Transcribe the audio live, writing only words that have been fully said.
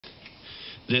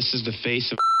This is the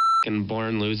face of a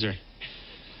born loser.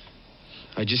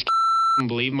 I just can't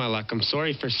believe my luck. I'm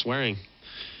sorry for swearing.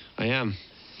 I am.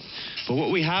 But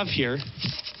what we have here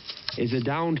is a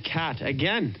downed cat.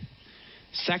 Again,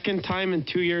 second time in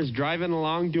 2 years driving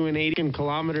along doing 80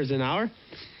 kilometers an hour.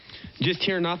 Just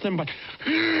hear nothing but...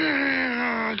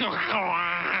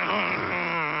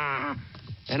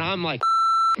 And I'm like,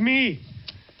 me.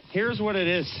 Here's what it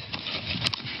is.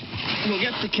 We'll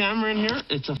get the camera in here.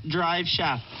 It's a drive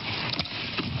shaft.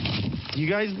 You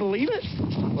guys believe it?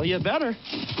 Well, you better.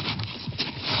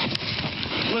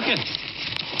 Look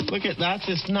at that.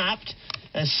 It's snapped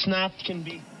as snapped can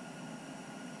be.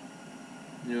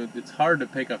 You know, it's hard to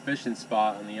pick a fishing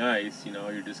spot on the ice. You know,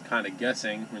 you're just kind of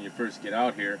guessing when you first get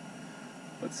out here.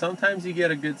 But sometimes you get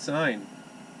a good sign.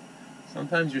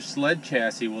 Sometimes your sled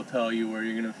chassis will tell you where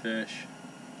you're going to fish.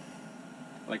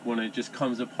 Like when it just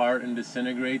comes apart and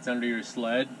disintegrates under your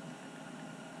sled.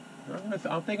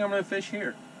 I think I'm going to fish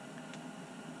here.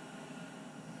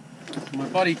 My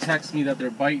buddy texts me that they're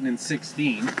biting in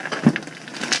 16.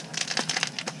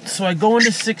 So I go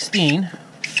into 16.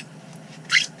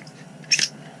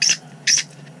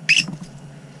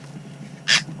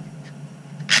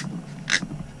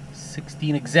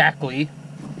 Exactly.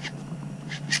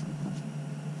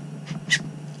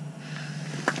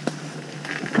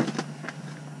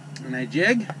 And I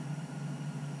jig.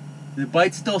 The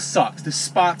bite still sucks. The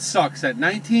spot sucks at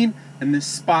 19, and this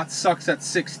spot sucks at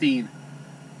 16.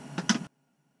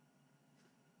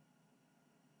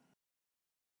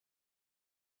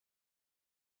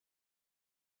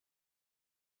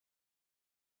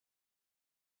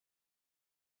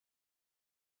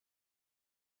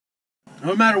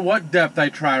 No matter what depth I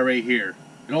try right here,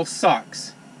 it all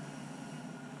sucks.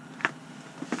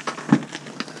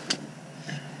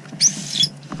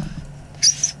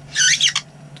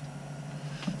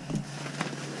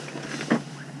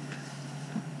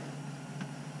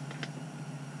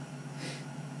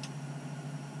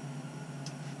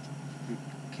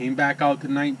 Came back out to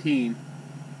 19.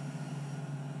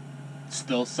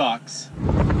 Still sucks.